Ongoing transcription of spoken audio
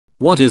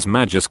What is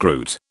Magisk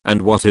root,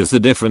 and what is the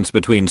difference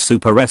between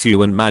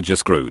supersu and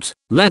Magisk root?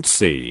 Let's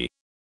see.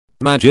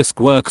 Magisk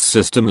works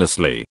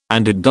systemlessly,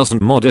 and it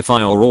doesn't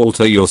modify or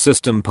alter your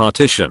system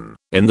partition.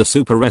 In the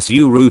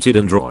supersu rooted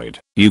Android,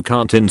 you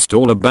can't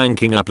install a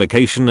banking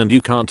application and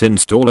you can't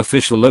install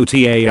official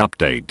OTA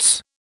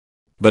updates.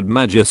 But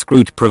Magisk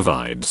root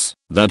provides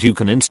that you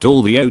can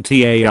install the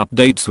OTA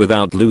updates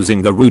without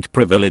losing the root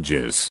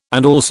privileges,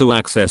 and also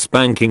access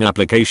banking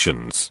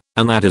applications,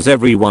 and that is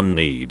everyone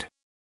need.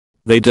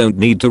 They don't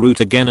need to root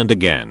again and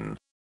again.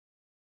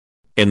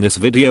 In this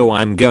video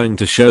I'm going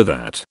to show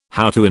that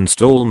how to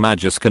install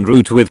Magisk and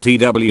root with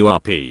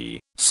TWRP,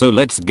 so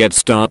let's get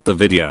start the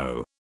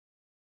video.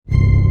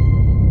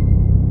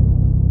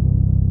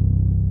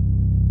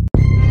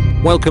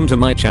 Welcome to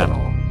my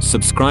channel,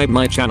 subscribe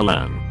my channel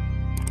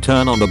and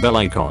turn on the bell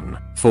icon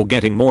for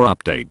getting more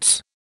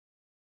updates.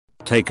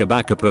 Take a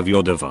backup of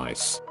your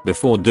device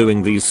before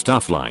doing these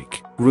stuff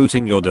like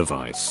rooting your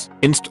device,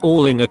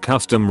 installing a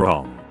custom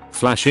ROM,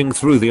 flashing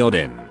through the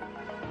ODIN.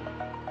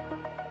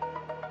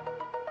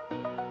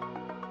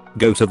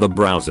 Go to the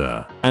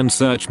browser and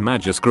search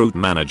Magisk Root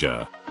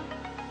Manager.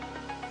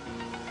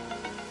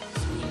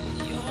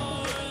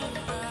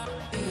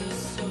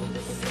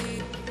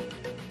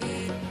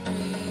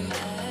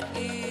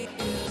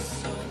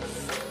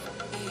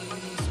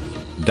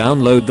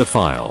 Download the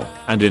file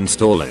and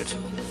install it.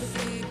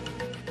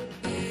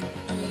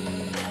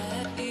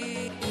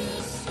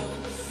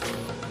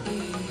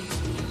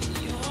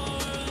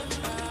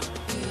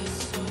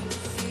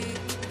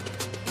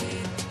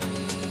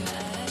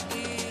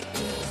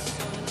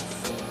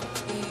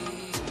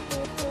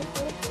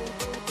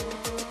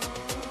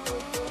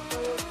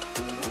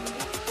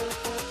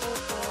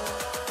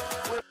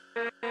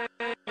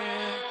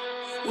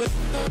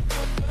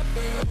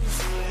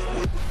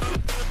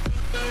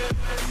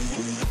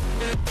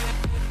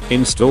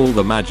 Install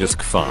the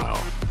Magisk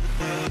file.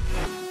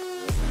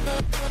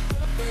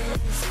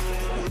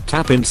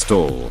 Tap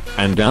install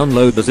and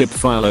download the zip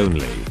file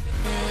only.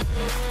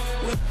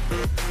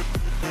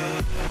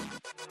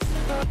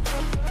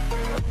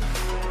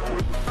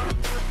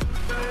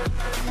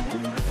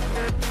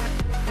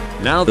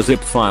 Now the zip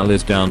file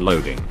is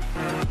downloading.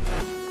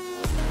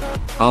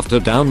 After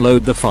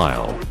download the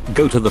file,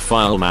 go to the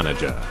file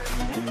manager.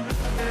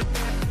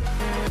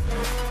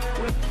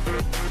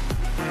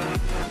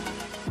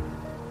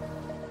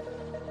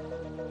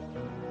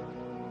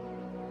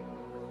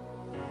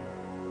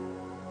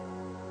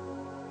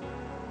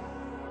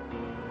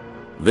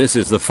 This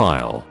is the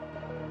file.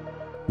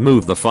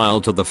 Move the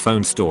file to the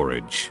phone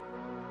storage.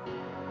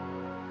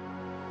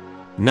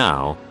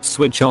 Now,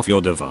 switch off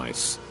your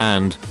device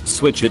and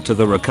switch it to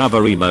the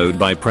recovery mode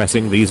by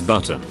pressing these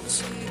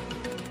buttons.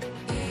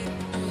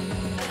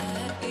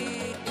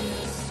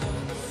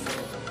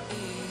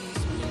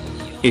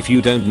 If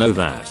you don't know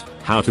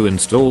how to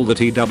install the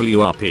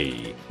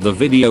TWRP, the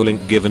video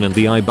link given in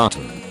the I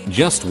button,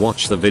 just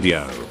watch the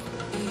video.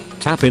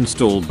 Tap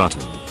install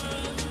button.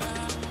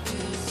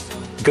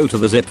 Go to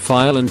the zip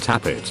file and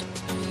tap it.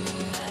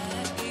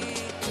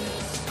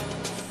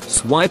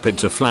 Swipe it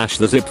to flash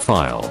the zip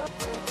file.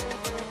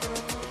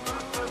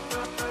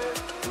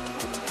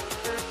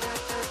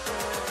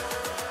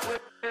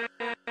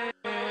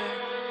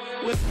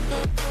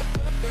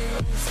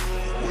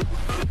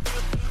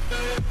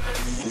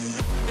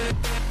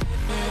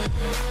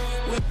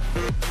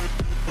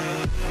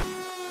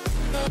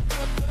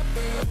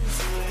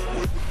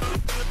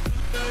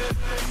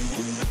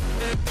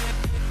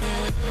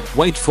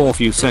 Wait for a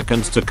few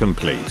seconds to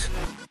complete.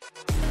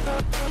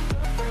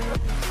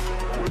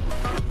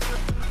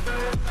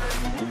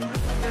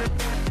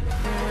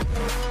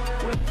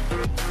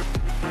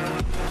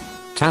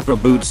 Tap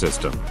Reboot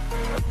System.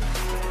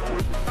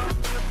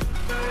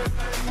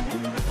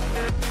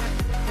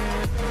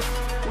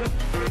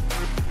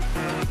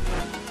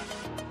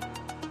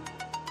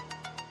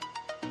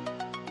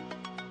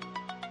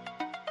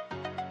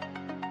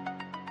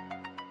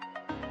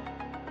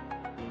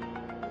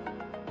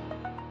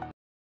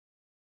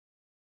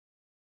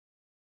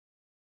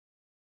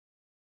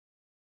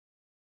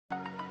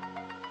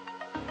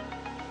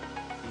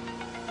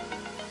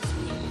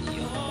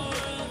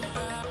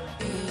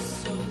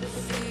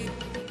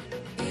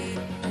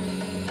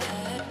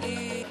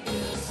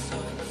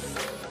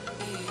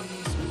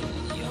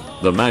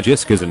 The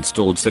Magisk is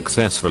installed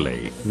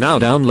successfully. Now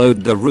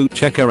download the Root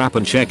Checker app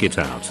and check it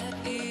out.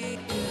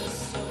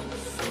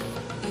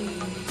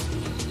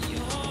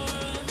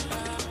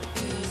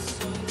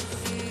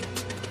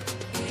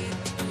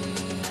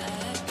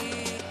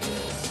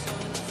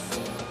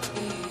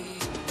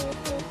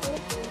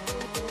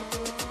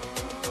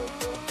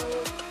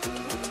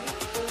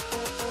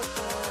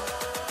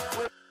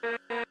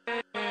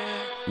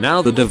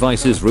 Now the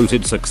device is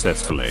rooted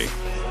successfully.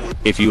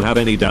 If you have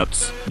any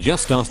doubts,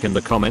 just ask in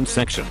the comment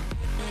section.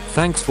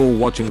 Thanks for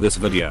watching this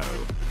video.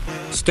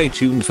 Stay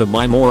tuned for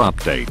my more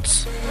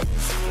updates.